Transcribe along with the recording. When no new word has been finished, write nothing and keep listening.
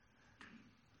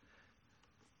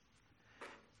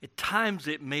At times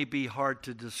it may be hard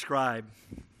to describe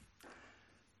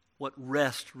what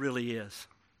rest really is.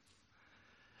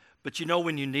 But you know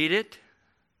when you need it,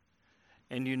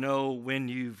 and you know when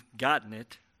you've gotten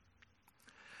it.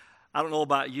 I don't know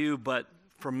about you, but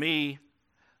for me,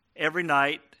 every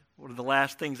night, one of the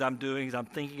last things I'm doing is I'm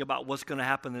thinking about what's going to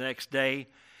happen the next day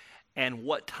and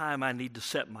what time I need to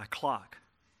set my clock.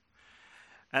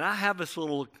 And I have this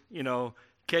little,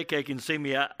 KK can see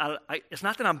me. It's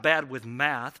not that I'm bad with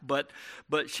math, but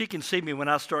she can see me when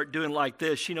I start doing like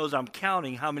this. She knows I'm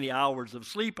counting how many hours of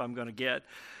sleep I'm going to get.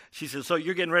 She says, "So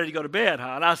you're getting ready to go to bed, huh?"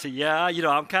 And I said, "Yeah,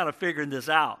 I'm kind of figuring this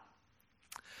out."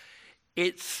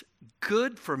 It's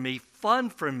good for me, fun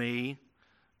for me,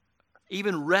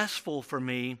 even restful for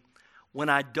me when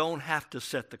I don't have to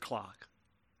set the clock.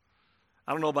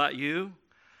 I don't know about you.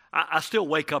 I still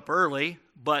wake up early,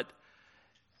 but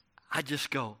I just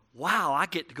go, wow, I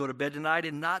get to go to bed tonight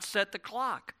and not set the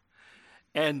clock.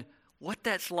 And what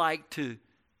that's like to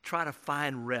try to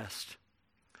find rest.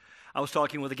 I was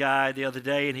talking with a guy the other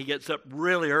day, and he gets up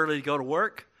really early to go to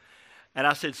work. And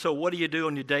I said, "So what do you do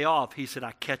on your day off?" He said,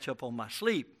 "I catch up on my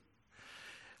sleep."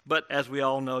 But as we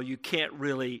all know, you can't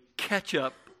really catch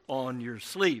up on your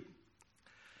sleep.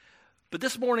 But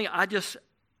this morning, I just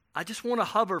want to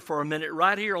hover for a minute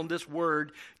right here on this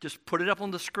word. Just put it up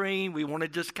on the screen. We want to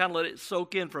just kind of let it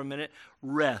soak in for a minute.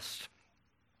 Rest.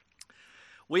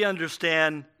 We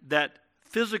understand that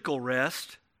physical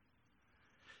rest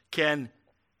can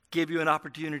give you an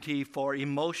opportunity for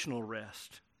emotional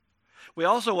rest. We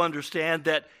also understand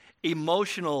that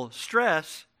emotional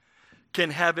stress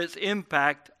can have its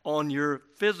impact on your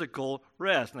physical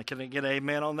rest. Now, can I get an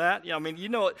amen on that? Yeah, you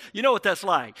know what that's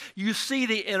like. You see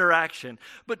the interaction.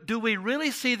 But do we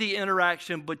really see the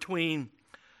interaction between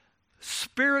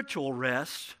spiritual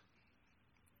rest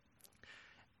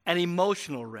and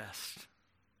emotional rest?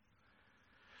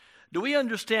 Do we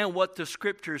understand what the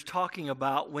Scripture is talking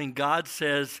about when God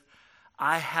says,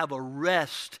 "I have a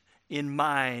rest in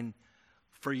mind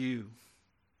for you"?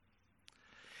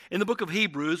 In the book of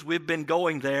Hebrews, we've been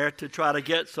going there to try to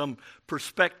get some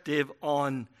perspective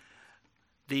on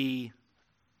the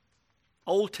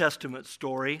Old Testament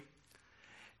story.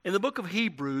 In the book of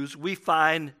Hebrews, we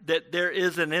find that there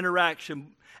is an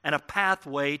interaction and a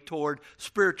pathway toward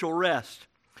spiritual rest.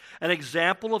 An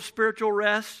example of spiritual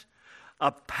rest,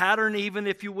 a pattern even,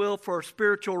 if you will, for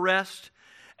spiritual rest.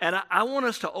 And I want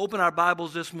us to open our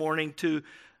Bibles this morning to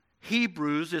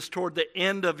Hebrews. It's toward the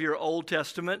end of your Old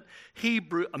Testament,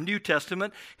 New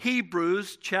Testament,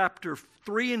 Hebrews chapter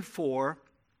 3 and 4.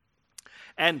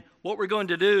 And what we're going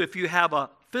to do, if you have a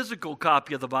physical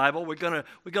copy of the Bible, we're going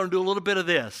to do a little bit of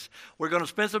this. We're going to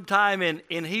spend some time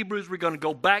in Hebrews. We're going to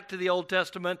go back to the Old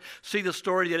Testament, see the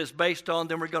story that it's based on.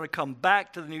 Then we're going to come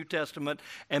back to the New Testament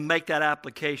and make that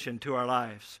application to our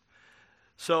lives.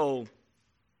 So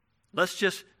let's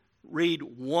just read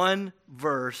one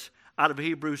verse out of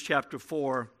Hebrews chapter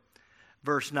 4,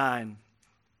 verse 9.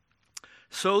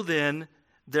 "So then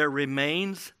there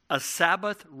remains a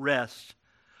Sabbath rest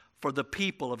for the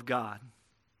people of God."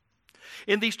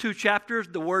 In these two chapters,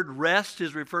 the word rest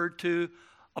is referred to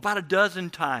about a dozen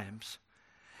times.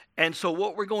 And so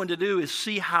what we're going to do is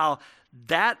see how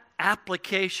that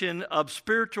application of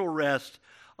spiritual rest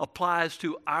applies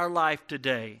to our life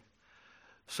today.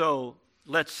 So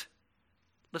let's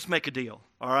make a deal,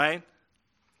 all right?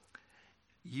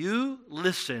 You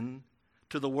listen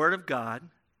to the Word of God.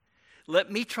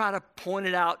 Let me try to point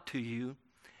it out to you,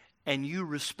 and you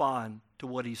respond to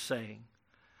what He's saying.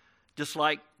 Just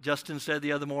like Justin said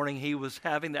the other morning, he was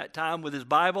having that time with his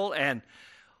Bible, and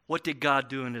what did God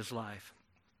do in his life?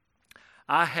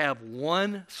 I have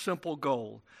one simple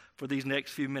goal for these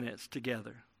next few minutes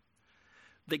together.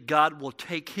 That God will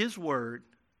take His Word,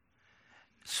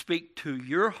 speak to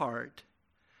your heart,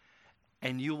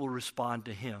 and you will respond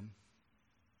to Him.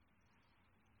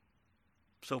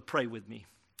 So pray with me.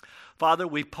 Father,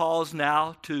 we pause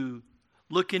now to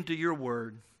look into your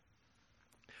Word.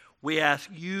 We ask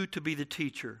you to be the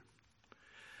teacher.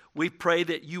 We pray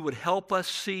that you would help us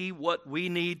see what we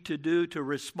need to do to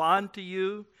respond to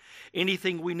you,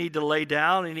 anything we need to lay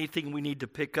down, anything we need to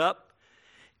pick up,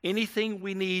 anything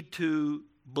we need to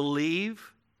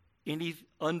believe, any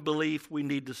unbelief we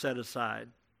need to set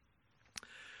aside.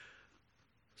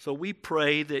 So we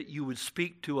pray that you would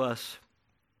speak to us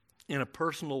in a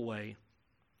personal way.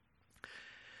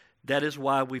 That is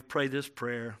why we pray this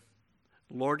prayer.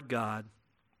 Lord God,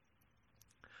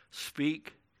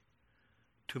 speak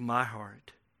to my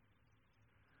heart.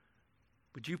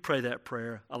 Would you pray that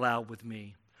prayer aloud with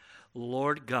me?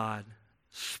 Lord God,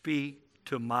 speak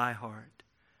to my heart.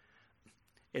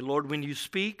 And Lord, when you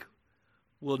speak,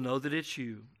 we'll know that it's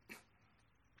you.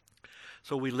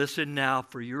 So we listen now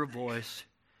for your voice.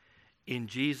 In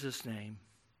Jesus' name,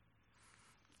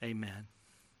 amen.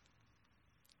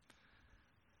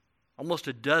 Almost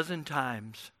a dozen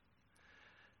times,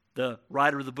 the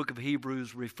writer of the book of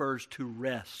Hebrews refers to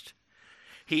rest.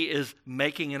 He is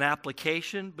making an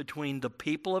application between the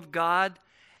people of God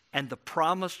and the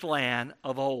promised land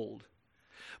of old.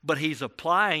 But he's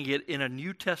applying it in a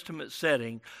New Testament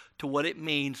setting to what it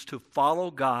means to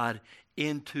follow God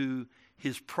into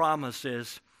his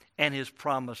promises and his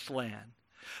promised land.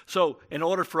 So in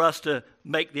order for us to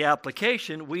make the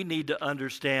application, we need to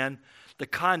understand the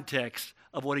context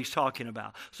of what he's talking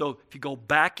about. So if you go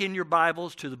back in your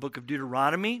Bibles to the book of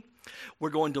Deuteronomy, we're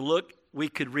going to look, we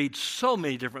could read so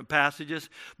many different passages,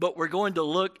 but we're going to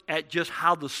look at just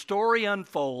how the story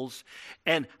unfolds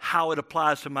and how it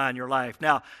applies to mine and your life.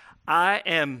 Now, I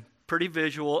am pretty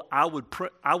visual. I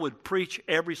would preach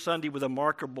every Sunday with a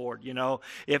marker board, you know,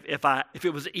 if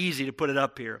it was easy to put it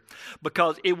up here,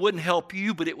 because it wouldn't help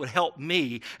you, but it would help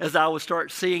me as I would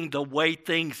start seeing the way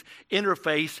things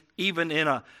interface, even in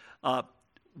a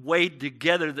way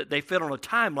together that they fit on a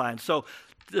timeline. So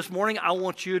this morning, I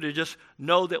want you to just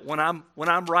know that when I'm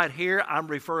right here, I'm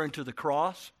referring to the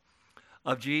cross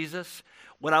of Jesus.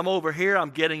 When I'm over here, I'm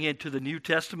getting into the New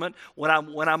Testament. When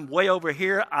I'm way over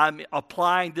here, I'm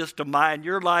applying this to my and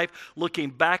your life, looking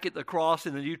back at the cross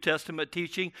in the New Testament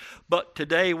teaching. But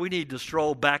today, we need to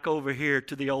stroll back over here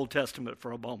to the Old Testament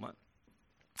for a moment.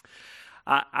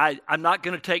 I'm not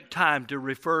going to take time to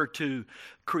refer to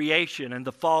creation and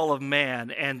the fall of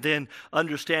man, and then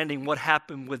understanding what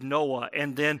happened with Noah,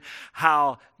 and then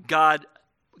how God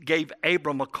gave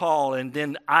Abram a call, and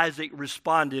then Isaac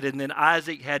responded, and then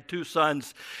Isaac had two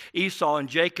sons, Esau and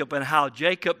Jacob, and how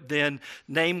Jacob then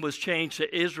name was changed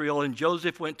to Israel, and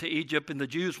Joseph went to Egypt, and the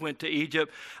Jews went to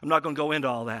Egypt. I'm not going to go into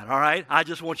all that, all right? I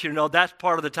just want you to know that's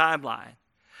part of the timeline.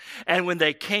 And when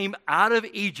they came out of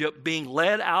Egypt, being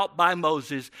led out by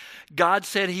Moses, God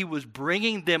said he was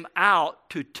bringing them out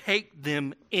to take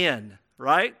them in,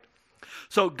 right?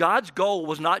 So God's goal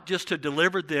was not just to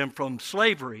deliver them from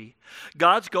slavery.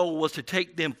 God's goal was to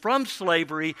take them from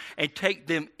slavery and take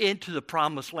them into the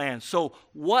promised land. So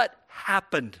what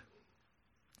happened?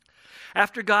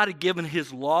 After God had given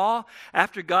his law,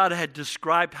 after God had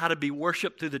described how to be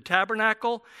worshiped through the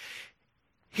tabernacle,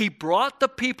 he brought the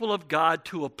people of God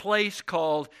to a place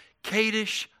called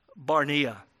Kadesh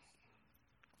Barnea.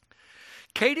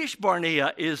 Kadesh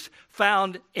Barnea is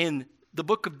found in the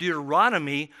book of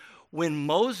Deuteronomy when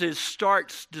Moses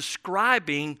starts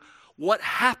describing what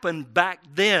happened back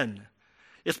then.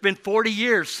 It's been 40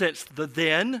 years since the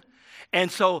then. And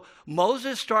so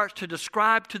Moses starts to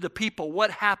describe to the people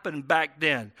what happened back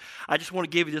then. I just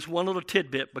want to give you this one little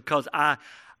tidbit because I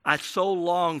so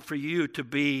long for you to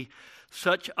be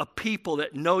such a people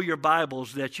that know your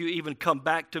Bibles that you even come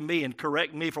back to me and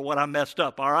correct me for what I messed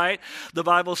up, all right? The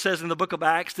Bible says in the book of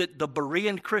Acts that the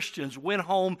Berean Christians went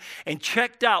home and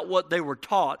checked out what they were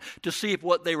taught to see if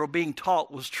what they were being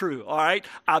taught was true, all right?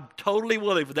 I'm totally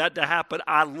willing for that to happen.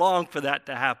 I long for that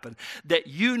to happen, that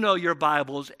you know your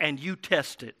Bibles and you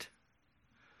test it.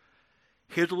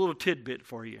 Here's a little tidbit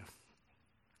for you.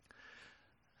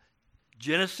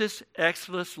 Genesis,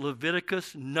 Exodus,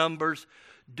 Leviticus, Numbers,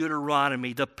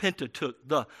 Deuteronomy, the Pentateuch,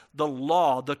 the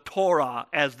law, the Torah,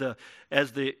 as the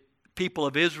people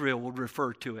of Israel would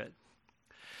refer to it.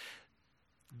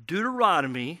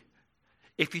 Deuteronomy,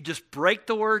 if you just break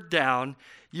the word down,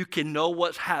 you can know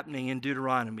what's happening in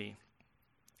Deuteronomy.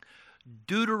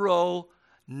 Deuteronomos,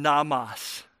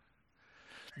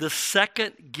 the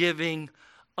second giving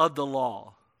of the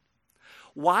law.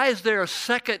 Why is there a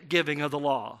second giving of the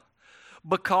law?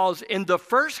 Because in the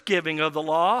first giving of the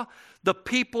law, the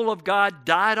people of God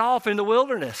died off in the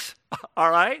wilderness, all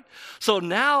right? So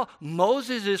now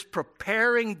Moses is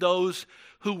preparing those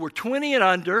who were 20 and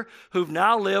under, who've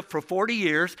now lived for 40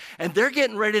 years, and they're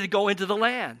getting ready to go into the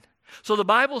land. So the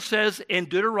Bible says in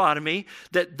Deuteronomy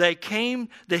that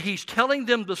he's telling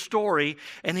them the story,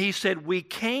 and he said, we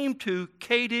came to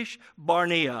Kadesh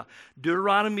Barnea,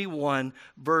 Deuteronomy 1,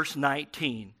 verse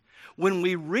 19. When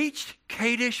we reached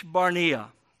Kadesh Barnea,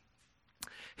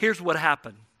 here's what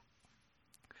happened.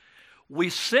 We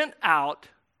sent out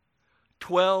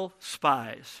 12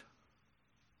 spies.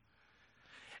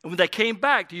 And when they came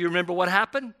back, do you remember what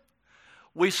happened?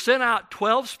 We sent out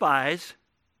 12 spies.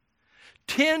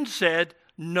 10 said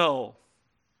no.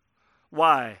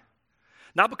 Why?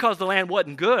 Not because the land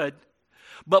wasn't good,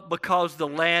 but because the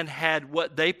land had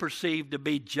what they perceived to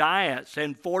be giants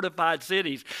and fortified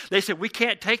cities. They said, we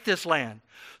can't take this land.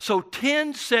 So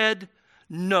 10 said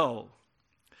no.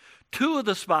 2 of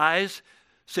the spies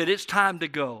said, it's time to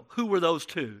go. Who were those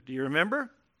two? Do you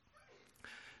remember?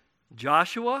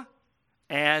 Joshua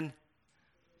and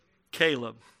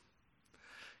Caleb.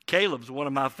 Caleb's one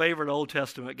of my favorite Old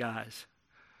Testament guys.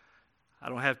 I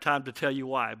don't have time to tell you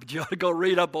why, but you ought to go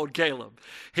read up on Caleb.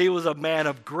 He was a man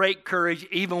of great courage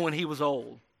even when he was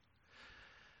old.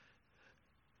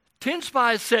 10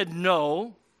 spies said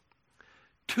no.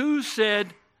 2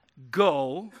 said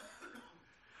go.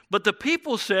 But the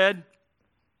people said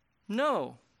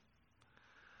no.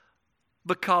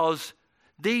 Because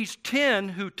these 10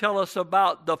 who tell us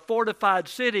about the fortified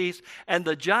cities and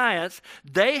the giants,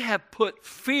 they have put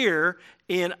fear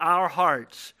in our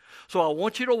hearts. So I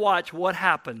want you to watch what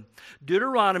happened.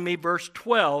 Deuteronomy verse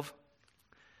 12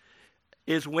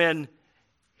 is when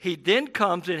he then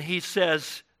comes and he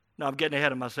says, no, I'm getting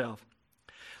ahead of myself.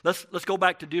 Let's go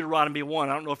back to Deuteronomy 1.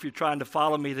 I don't know if you're trying to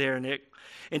follow me there, Nick.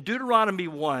 In Deuteronomy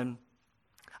 1,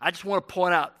 I just want to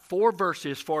point out 4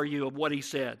 verses for you of what he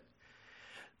said.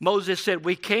 Moses said,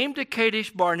 we came to Kadesh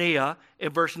Barnea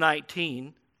in verse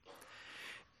 19.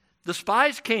 The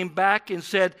spies came back and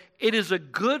said, it is a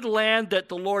good land that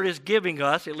the Lord is giving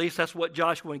us. At least that's what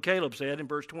Joshua and Caleb said in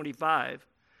verse 25.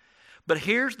 But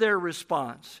here's their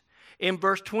response. In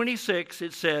verse 26,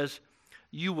 it says,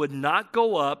 you would not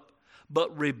go up,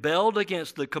 but rebelled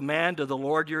against the command of the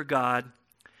Lord your God.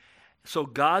 So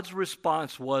God's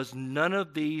response was, none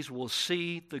of these will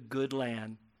see the good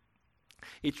land.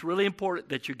 It's really important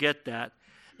that you get that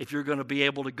if you're going to be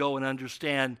able to go and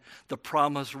understand the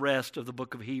promised rest of the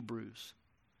book of Hebrews.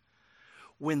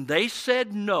 When they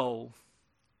said no,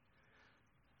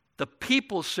 the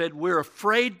people said, we're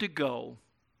afraid to go.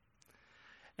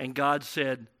 And God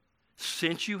said,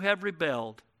 since you have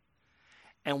rebelled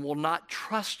and will not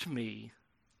trust me,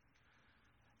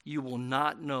 you will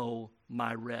not know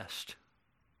my rest.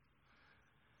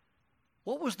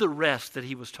 What was the rest that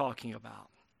he was talking about?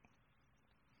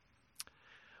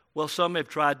 Well, some have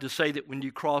tried to say that when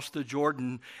you cross the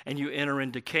Jordan and you enter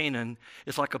into Canaan,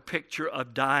 it's like a picture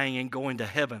of dying and going to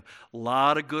heaven. A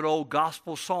lot of good old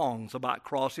gospel songs about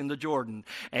crossing the Jordan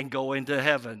and going to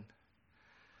heaven.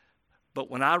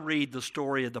 But when I read the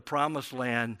story of the Promised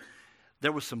Land,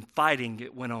 there was some fighting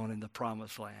that went on in the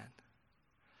Promised Land.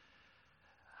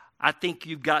 I think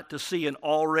you've got to see an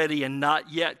already and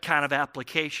not yet kind of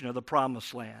application of the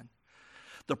Promised Land.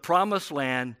 The Promised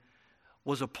Land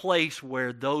was a place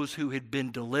where those who had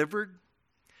been delivered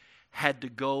had to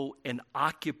go and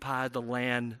occupy the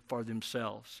land for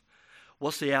themselves.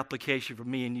 What's the application for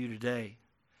me and you today?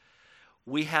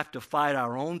 We have to fight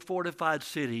our own fortified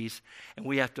cities, and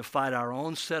we have to fight our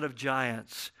own set of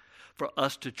giants for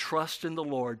us to trust in the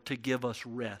Lord to give us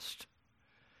rest.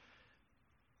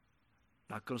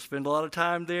 Not going to spend a lot of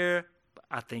time there, but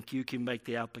I think you can make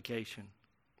the application.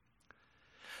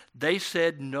 They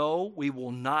said, no, we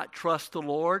will not trust the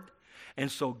Lord.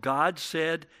 And so God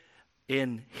said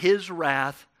in his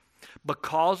wrath,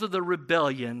 because of the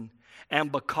rebellion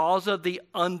and because of the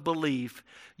unbelief,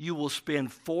 you will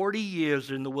spend 40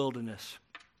 years in the wilderness.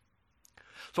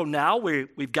 So now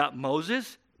we've got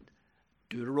Moses,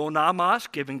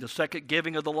 Deuteronomos, giving the second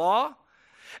giving of the law.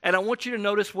 And I want you to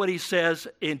notice what he says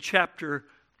in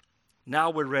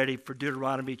now we're ready for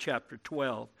Deuteronomy chapter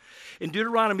 12. In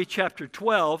Deuteronomy chapter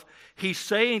 12, he's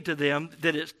saying to them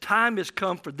that it's time has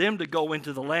come for them to go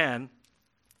into the land.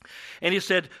 And he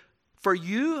said, for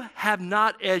you have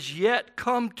not as yet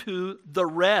come to the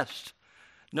rest.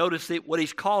 Notice what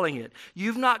he's calling it.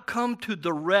 You've not come to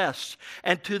the rest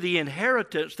and to the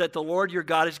inheritance that the Lord your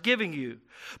God is giving you.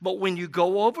 But when you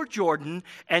go over Jordan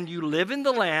and you live in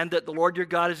the land that the Lord your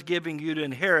God is giving you to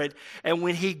inherit, and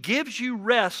when he gives you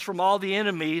rest from all the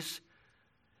enemies,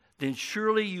 then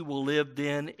surely you will live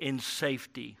then in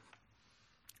safety.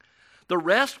 The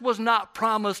rest was not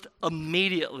promised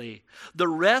immediately. The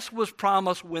rest was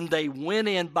promised when they went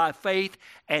in by faith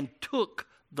and took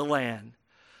the land.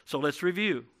 So let's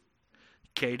review.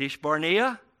 Kadesh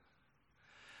Barnea,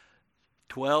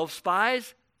 12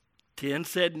 spies, 10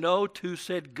 said no, 2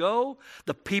 said go.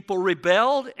 The people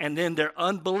rebelled, and then their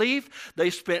unbelief, they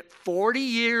spent 40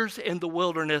 years in the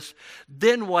wilderness.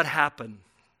 Then what happened?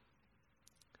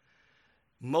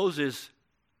 Moses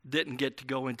didn't get to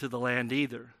go into the land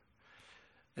either.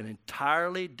 An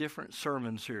entirely different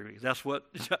sermon series. That's what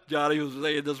Johnny was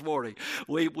saying this morning.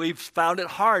 We've found it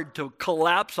hard to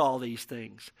collapse all these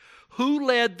things. Who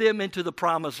led them into the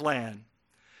promised land?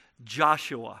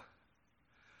 Joshua.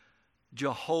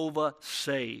 Jehovah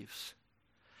saves.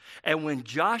 And when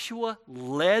Joshua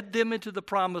led them into the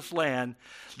promised land,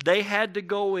 they had to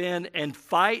go in and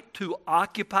fight to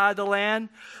occupy the land.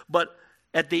 But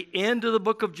At the end of the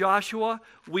book of Joshua,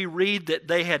 we read that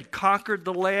they had conquered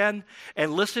the land.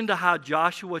 And listen to how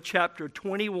Joshua chapter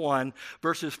 21,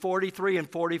 verses 43 and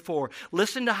 44,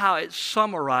 listen to how it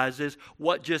summarizes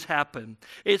what just happened.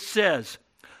 It says,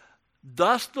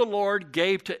 "Thus the Lord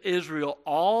gave to Israel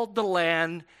all the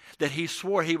land that he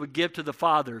swore he would give to the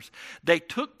fathers. They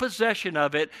took possession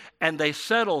of it, and they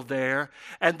settled there.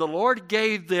 And the Lord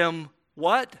gave them"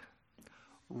 what?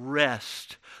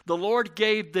 Rest. The Lord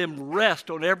gave them rest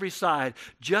on every side,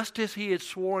 just as he had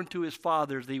sworn to his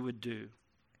fathers he would do.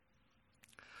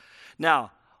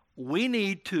 Now, we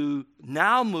need to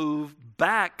now move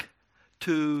back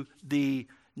to the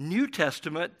New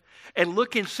Testament and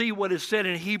look and see what is said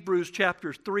in Hebrews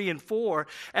chapters 3 and 4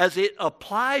 as it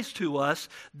applies to us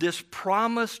this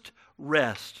promised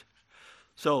rest.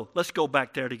 So let's go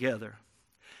back there together.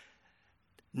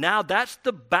 Now that's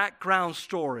the background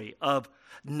story of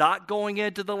not going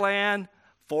into the land,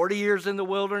 40 years in the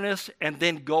wilderness, and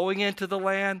then going into the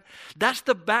land. That's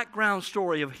the background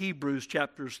story of Hebrews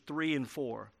chapters 3 and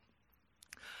 4.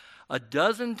 A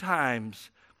dozen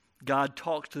times God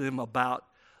talks to them about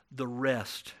the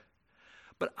rest.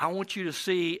 But I want you to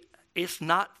see it's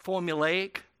not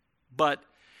formulaic, but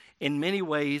in many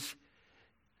ways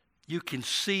you can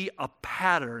see a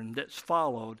pattern that's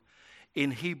followed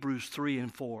in Hebrews 3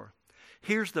 and 4.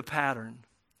 Here's the pattern.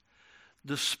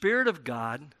 The Spirit of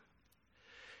God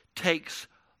takes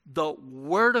the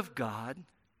Word of God,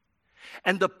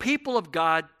 and the people of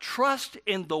God trust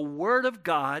in the Word of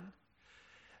God,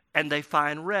 and they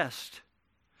find rest.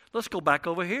 Let's go back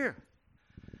over here.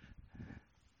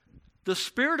 The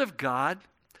Spirit of God,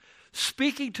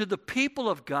 speaking to the people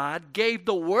of God, gave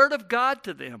the Word of God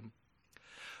to them,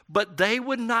 but they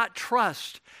would not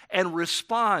trust and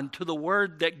respond to the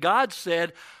Word that God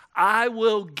said, "I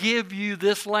will give you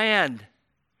this land."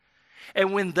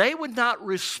 And when they would not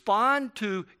respond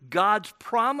to God's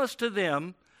promise to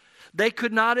them, they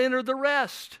could not enter the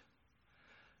rest.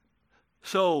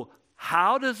 So,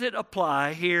 how does it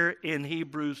apply here in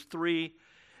Hebrews 3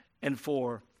 and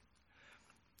 4?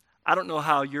 I don't know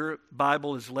how your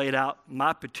Bible is laid out.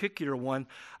 My particular one,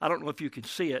 I don't know if you can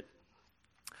see it.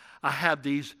 I have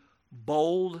these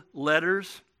bold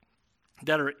letters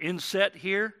that are inset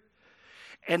here.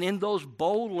 And in those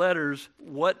bold letters,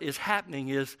 what is happening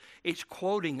is it's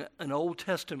quoting an Old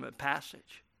Testament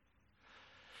passage.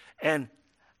 And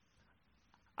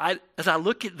as I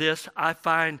look at this, I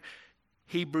find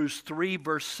Hebrews 3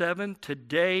 verse 7,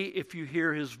 "Today if you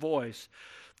hear his voice."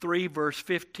 3 verse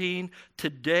 15,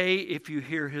 "Today if you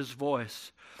hear his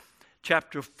voice."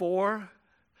 Chapter 4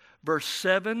 verse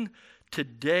 7,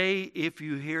 "Today if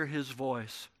you hear his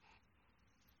voice."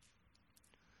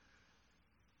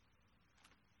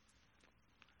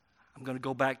 I'm going to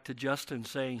go back to Justin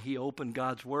saying he opened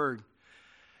God's Word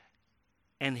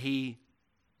and he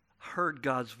heard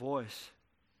God's voice.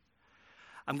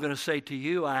 I'm going to say to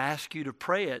you, I ask you to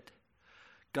pray it.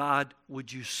 God,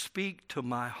 would you speak to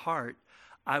my heart?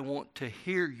 I want to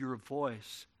hear your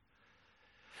voice.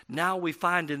 Now we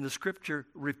find in the Scripture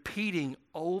repeating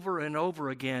over and over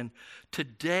again,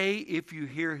 "Today if you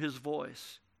hear his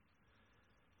voice."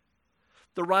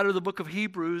 The writer of the book of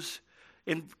Hebrews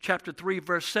in chapter 3,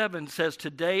 verse 7 says,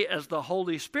 "Today," as the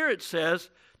Holy Spirit says,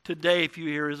 "Today if you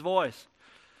hear his voice."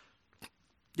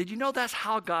 Did you know that's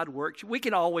how God works? We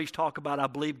can always talk about, "I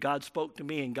believe God spoke to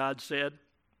me and God said."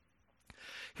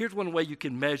 Here's one way you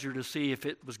can measure to see if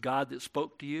it was God that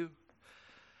spoke to you.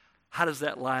 How does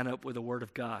that line up with the Word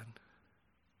of God?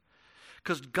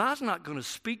 Because God's not going to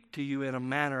speak to you in a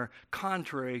manner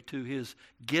contrary to his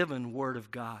given Word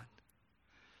of God.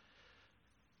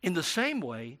 In the same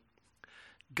way,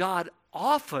 God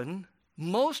often,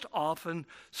 most often,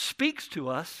 speaks to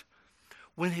us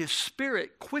when his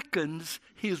Spirit quickens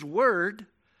his Word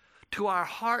to our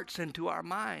hearts and to our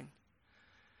mind.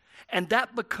 And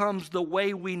that becomes the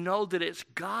way we know that it's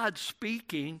God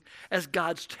speaking, as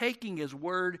God's taking his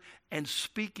Word and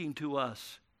speaking to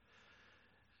us.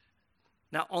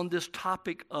 Now, on this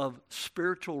topic of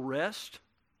spiritual rest,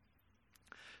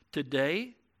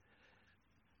 today,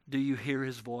 do you hear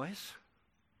his voice?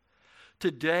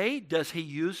 Today, does he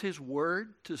use his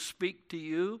Word to speak to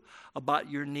you about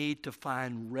your need to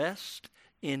find rest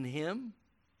in him?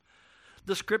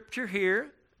 The Scripture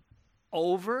here,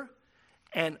 over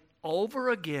and over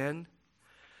again,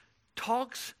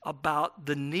 talks about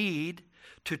the need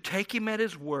to take him at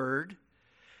his word,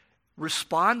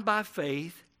 respond by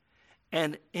faith,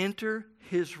 and enter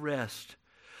his rest.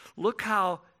 Look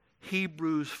how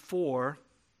Hebrews 4,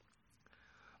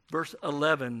 verse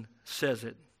 11 says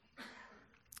it.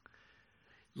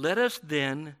 "Let us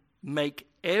then make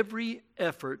every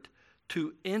effort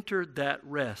to enter that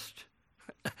rest.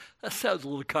 That sounds a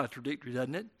little contradictory,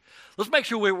 doesn't it? Let's make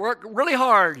sure we work really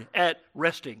hard at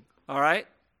resting, all right?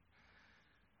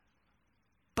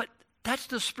 But that's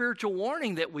the spiritual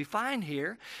warning that we find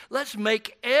here. Let's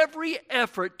make every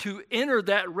effort to enter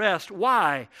that rest.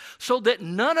 Why? So that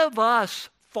none of us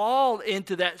fall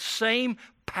into that same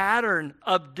pattern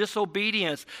of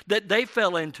disobedience that they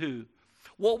fell into.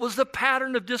 What was the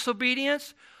pattern of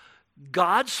disobedience?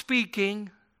 God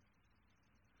speaking,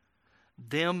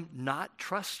 them not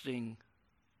trusting,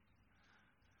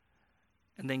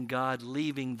 and then God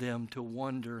leaving them to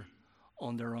wander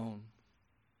on their own.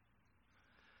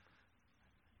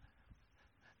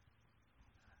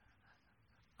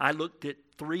 I looked at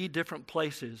 3 different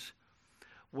places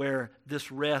where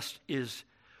this rest is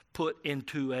put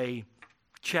into a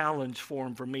challenge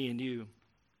form for me and you.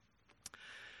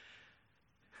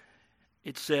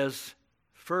 It says,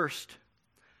 first,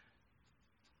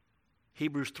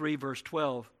 Hebrews 3 verse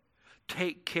 12,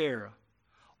 take care,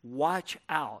 watch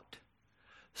out,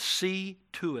 see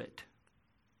to it.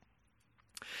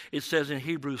 It says in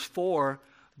Hebrews 4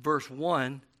 verse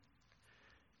 1,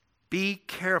 be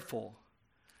careful,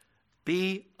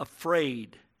 be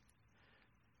afraid,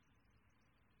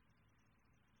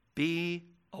 be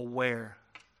aware.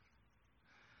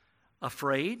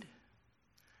 Afraid?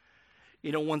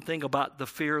 You know one thing about the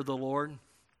fear of the Lord?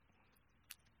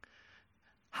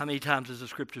 How many times does the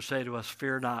Scripture say to us,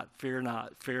 fear not, fear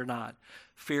not, fear not,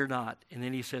 fear not? And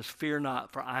then he says, fear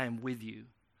not, for I am with you.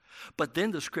 But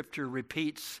then the Scripture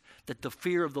repeats that the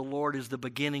fear of the Lord is the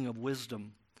beginning of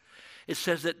wisdom. It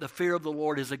says that the fear of the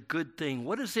Lord is a good thing.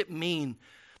 What does it mean,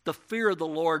 the fear of the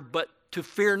Lord, but to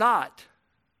fear not?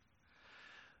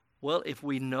 Well, if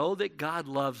we know that God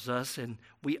loves us and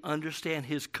we understand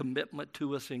His commitment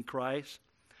to us in Christ,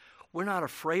 we're not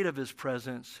afraid of His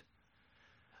presence,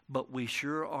 but we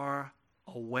sure are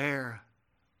aware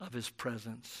of His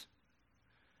presence.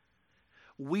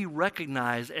 We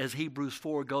recognize, as Hebrews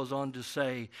 4 goes on to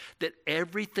say, that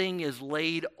everything is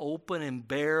laid open and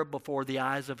bare before the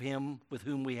eyes of Him with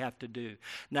whom we have to do.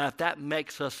 Now, if that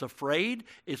makes us afraid,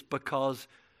 it's because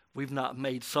we've not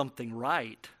made something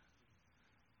right.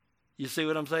 You see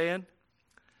what I'm saying?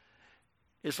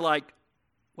 It's like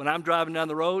when I'm driving down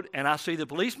the road and I see the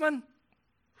policeman,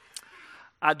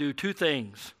 I do 2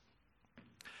 things.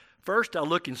 First, I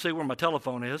look and see where my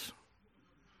telephone is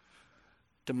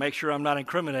to make sure I'm not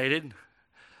incriminated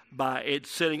by it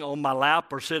sitting on my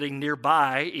lap or sitting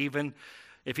nearby. Even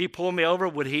if he pulled me over,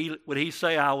 would he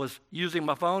say I was using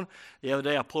my phone? The other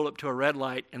day I pulled up to a red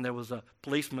light and there was a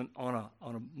policeman on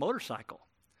a motorcycle.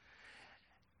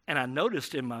 And I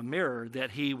noticed in my mirror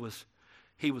that he was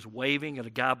waving at a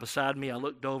guy beside me. I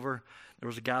looked over. There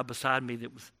was a guy beside me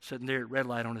that was sitting there at red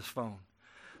light on his phone.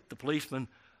 The policeman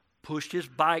pushed his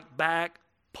bike back,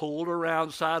 pulled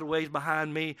around sideways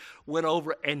behind me, went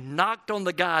over and knocked on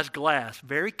the guy's glass.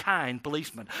 Very kind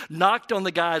policeman. Knocked on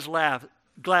the guy's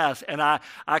glass. And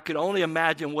I could only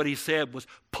imagine what he said was,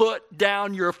 put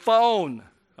down your phone,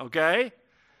 okay?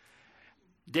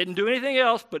 Didn't do anything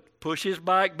else but push his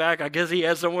bike back. I guess he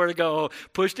had somewhere to go.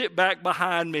 Pushed it back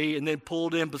behind me and then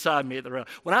pulled in beside me at the rail.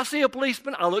 When I see a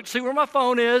policeman, I look to see where my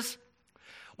phone is.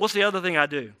 What's the other thing I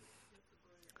do?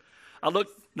 I look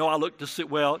to see,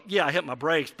 I hit my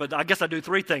brakes, but I guess I do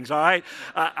 3 things, all right?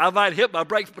 I might hit my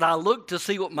brakes, but I look to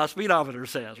see what my speedometer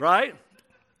says, right?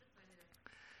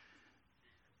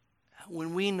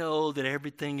 When we know that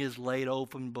everything is laid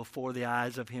open before the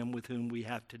eyes of Him with whom we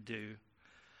have to do,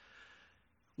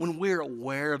 when we're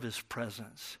aware of His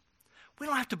presence, we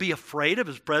don't have to be afraid of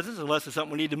His presence unless it's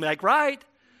something we need to make right,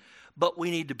 but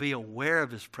we need to be aware of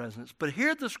His presence. But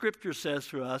here the Scripture says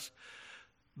to us,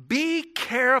 be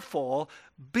careful,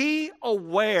 be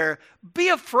aware, be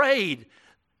afraid.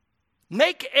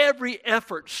 Make every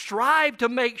effort, strive to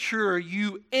make sure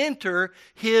you enter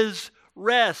His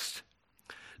rest.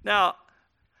 Now,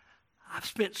 I've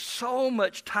spent so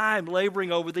much time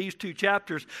laboring over these 2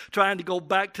 chapters, trying to go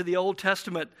back to the Old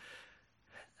Testament.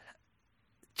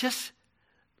 Just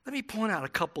let me point out a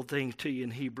couple things to you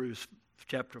in Hebrews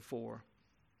chapter 4.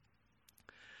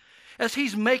 As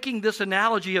he's making this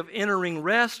analogy of entering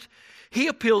rest, he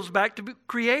appeals back to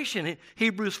creation.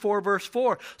 Hebrews 4 verse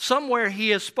 4. Somewhere he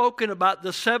has spoken about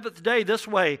the 7th day this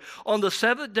way. On the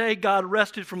 7th day, God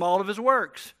rested from all of His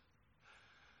works.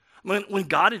 When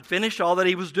God had finished all that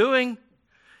He was doing,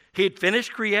 He had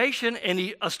finished creation and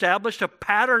He established a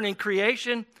pattern in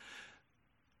creation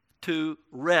to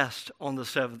rest on the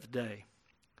 7th day.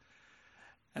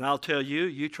 And I'll tell you,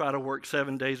 you try to work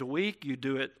 7 days a week, you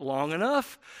do it long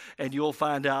enough, and you'll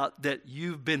find out that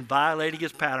you've been violating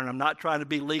His pattern. I'm not trying to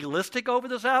be legalistic over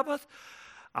the Sabbath.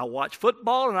 I watch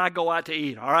football and I go out to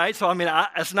eat, all right? So, I mean,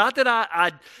 it's not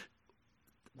that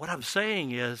what I'm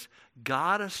saying is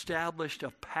God established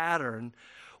a pattern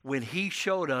when he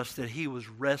showed us that he was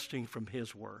resting from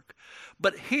his work.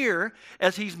 But here,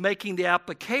 as he's making the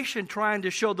application, trying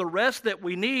to show the rest that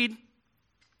we need,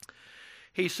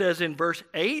 he says in verse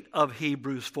 8 of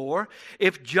Hebrews 4,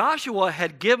 if Joshua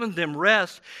had given them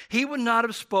rest, he would not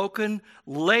have spoken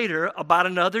later about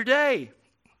another day.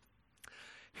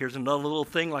 Here's another little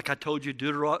thing, like I told you,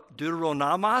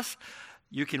 Deuteronomos.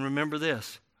 You can remember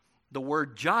this. The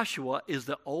word Joshua is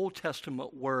the Old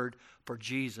Testament word for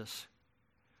Jesus.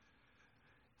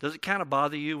 Does it kind of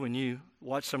bother you when you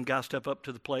watch some guy step up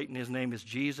to the plate and his name is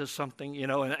Jesus something,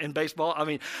 in baseball? I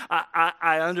mean,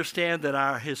 I understand that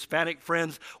our Hispanic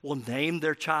friends will name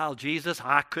their child Jesus.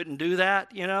 I couldn't do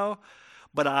that,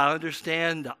 but I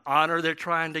understand the honor they're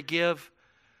trying to give.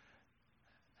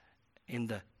 In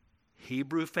the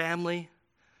Hebrew family,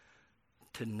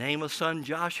 to name a son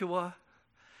Joshua,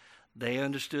 they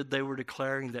understood they were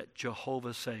declaring that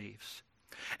Jehovah saves.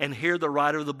 And here the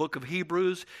writer of the book of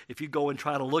Hebrews, if you go and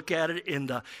try to look at it,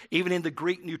 even in the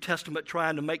Greek New Testament,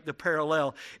 trying to make the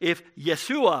parallel, if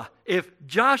Yeshua, if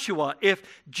Joshua, if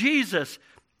Jesus,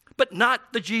 but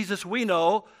not the Jesus we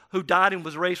know who died and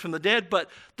was raised from the dead, but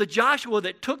the Joshua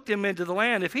that took them into the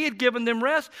land, if he had given them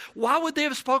rest, why would they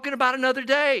have spoken about another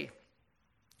day?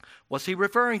 What's he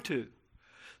referring to?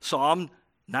 Psalm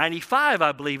 95,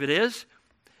 I believe it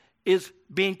is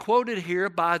being quoted here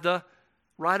by the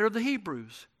writer of the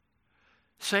Hebrews,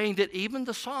 saying that even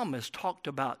the psalmist talked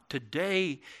about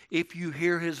today, if you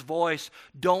hear his voice,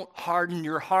 don't harden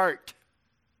your heart.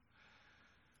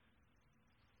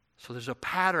 So there's a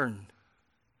pattern.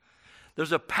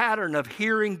 There's a pattern of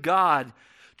hearing God,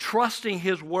 trusting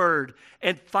his word,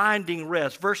 and finding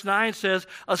rest. Verse 9 says,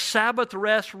 a Sabbath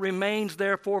rest remains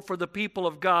therefore for the people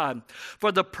of God.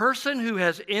 For the person who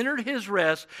has entered his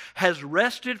rest has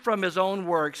rested from his own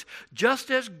works,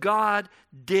 just as God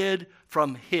did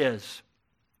from his.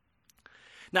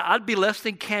 Now, I'd be less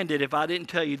than candid if I didn't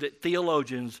tell you that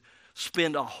theologians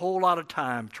spend a whole lot of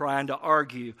time trying to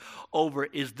argue over,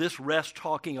 is this rest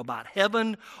talking about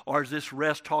heaven, or is this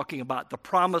rest talking about the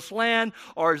promised land,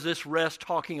 or is this rest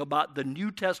talking about the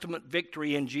New Testament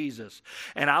victory in Jesus?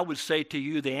 And I would say to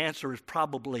you the answer is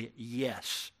probably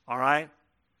yes, all right?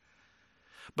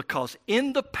 Because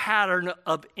in the pattern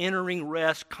of entering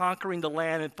rest, conquering the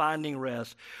land and finding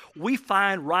rest, we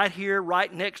find right here,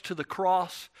 right next to the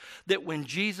cross, that when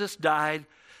Jesus died,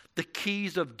 the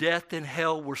keys of death and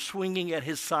hell were swinging at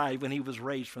his side when he was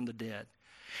raised from the dead.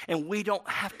 And we don't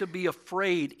have to be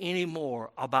afraid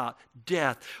anymore about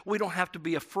death. We don't have to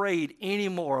be afraid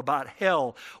anymore about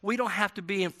hell. We don't have to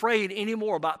be afraid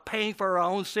anymore about paying for our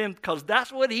own sin, because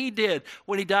that's what he did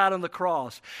when he died on the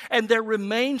cross. And there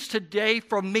remains today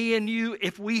for me and you,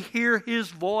 if we hear his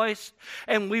voice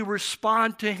and we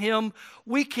respond to him,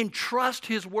 we can trust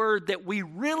his word that we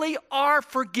really are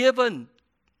forgiven.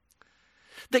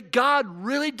 That God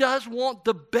really does want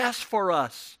the best for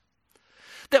us.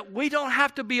 That we don't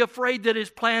have to be afraid that his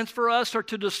plans for us are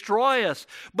to destroy us,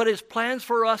 but his plans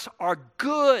for us are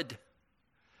good.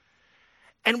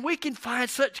 And we can find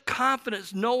such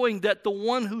confidence knowing that the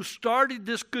one who started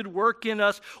this good work in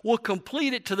us will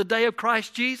complete it to the day of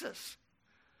Christ Jesus.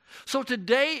 So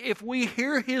today, if we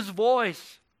hear his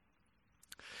voice,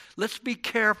 let's be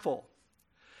careful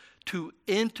to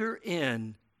enter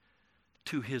in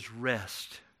to his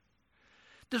rest.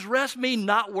 Does rest mean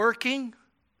not working?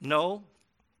 No.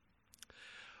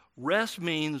 Rest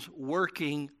means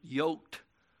working yoked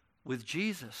with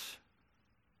Jesus.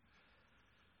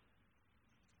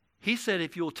 He said,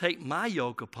 if you'll take my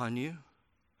yoke upon you,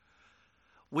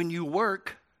 when you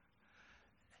work,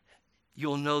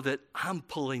 you'll know that I'm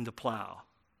pulling the plow.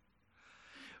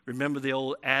 Remember the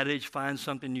old adage, find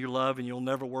something you love and you'll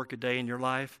never work a day in your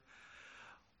life?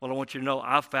 Well, I want you to know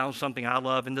I've found something I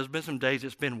love, and there's been some days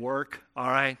it's been work, all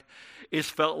right? It's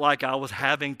felt like I was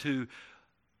having to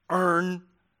earn.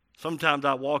 Sometimes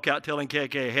I walk out telling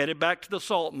KK, headed back to the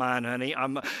salt mine, honey.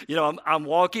 I'm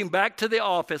walking back to the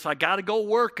office. I got to go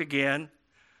work again.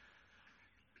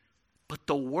 But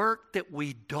the work that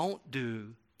we don't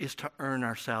do is to earn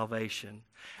our salvation.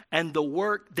 And the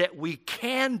work that we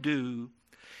can do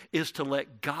is to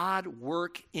let God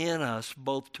work in us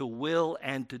both to will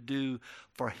and to do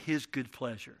for his good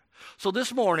pleasure. So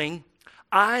this morning,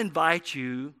 I invite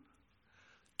you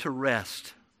to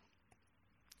rest.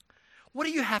 What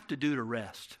do you have to do to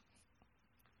rest?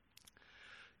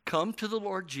 Come to the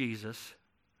Lord Jesus,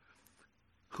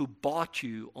 who bought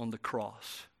you on the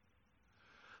cross,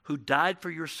 who died for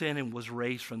your sin and was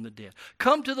raised from the dead.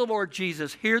 Come to the Lord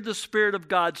Jesus. Hear the Spirit of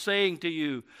God saying to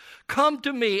you, come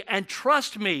to me and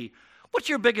trust me. What's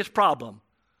your biggest problem?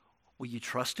 Will you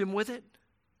trust him with it?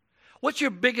 What's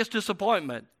your biggest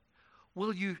disappointment?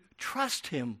 Will you trust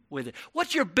him with it?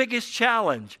 What's your biggest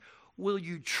challenge? Will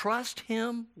you trust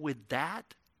him with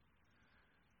that?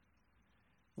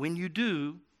 When you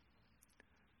do,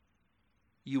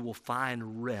 you will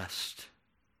find rest.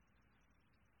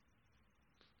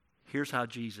 Here's how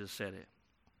Jesus said it.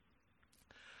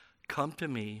 Come to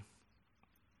me,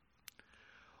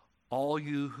 all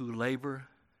you who labor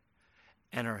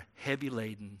and are heavy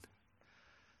laden,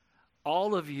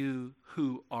 all of you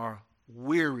who are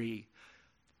weary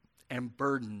and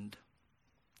burdened,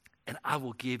 and I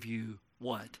will give you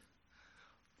what?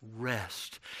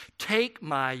 Rest. Take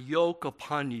my yoke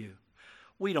upon you.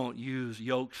 We don't use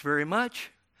yokes very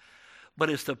much, but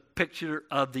it's the picture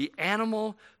of the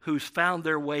animal who's found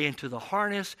their way into the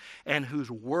harness and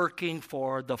who's working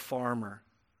for the farmer.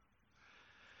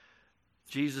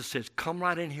 Jesus says, come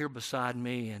right in here beside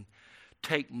me and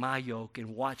take my yoke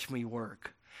and watch me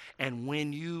work. And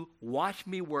when you watch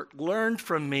me work, learn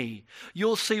from me,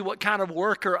 you'll see what kind of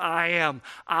worker I am.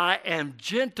 I am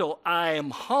gentle, I am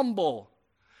humble,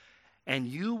 and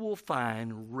you will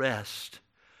find rest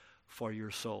for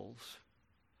your souls.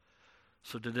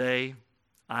 So today,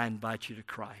 I invite you to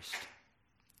Christ.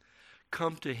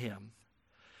 Come to him.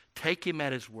 Take him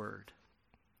at his word.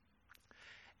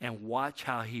 And watch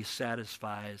how he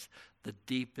satisfies the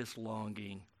deepest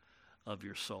longing of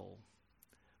your soul.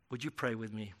 Would you pray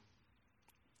with me?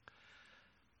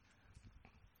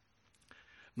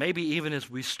 Maybe even as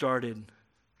we started,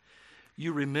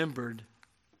 you remembered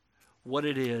what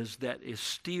it is that is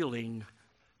stealing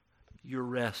your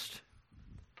rest,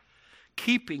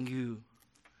 keeping you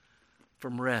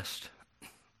from rest.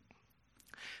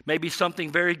 Maybe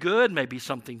something very good, maybe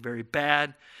something very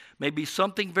bad, maybe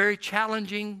something very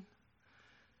challenging,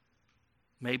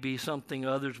 maybe something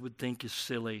others would think is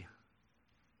silly.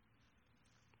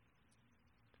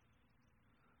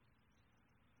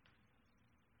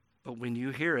 But when you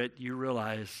hear it, you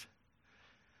realize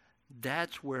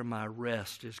that's where my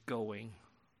rest is going.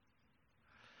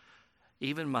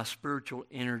 Even my spiritual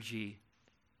energy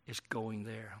is going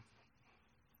there.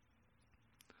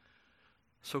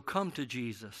 So come to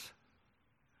Jesus,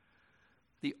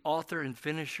 the author and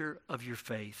finisher of your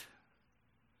faith.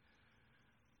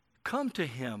 Come to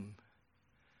him.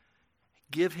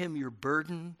 Give him your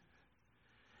burden.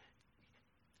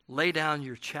 Lay down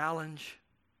your challenge.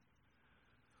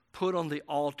 Put on the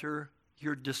altar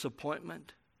your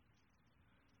disappointment.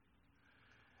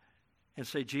 And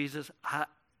say, Jesus, I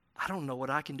don't know what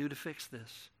I can do to fix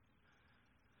this.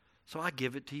 So I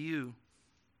give it to you.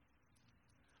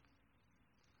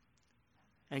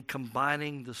 And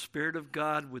combining the Spirit of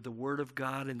God with the Word of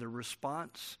God in the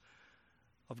response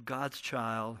of God's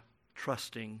child,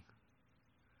 trusting,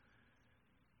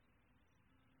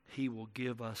 he will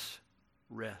give us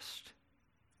rest.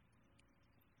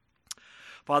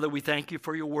 Father, we thank you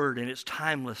for your word, and it's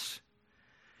timeless.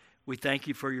 We thank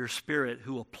you for your Spirit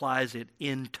who applies it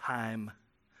in time.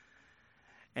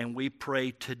 And we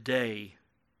pray today,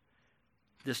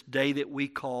 this day that we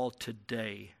call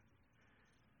today,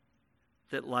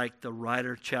 that like the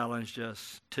writer challenged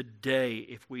us, today,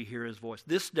 if we hear his voice,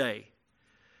 this day,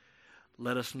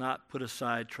 let us not put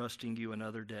aside trusting you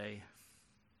another day.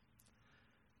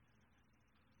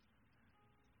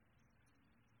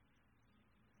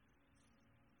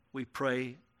 We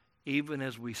pray, even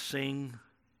as we sing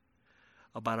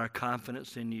about our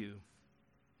confidence in you,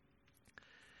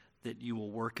 that you will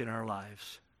work in our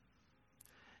lives.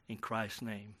 In Christ's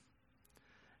name,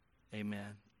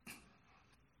 amen.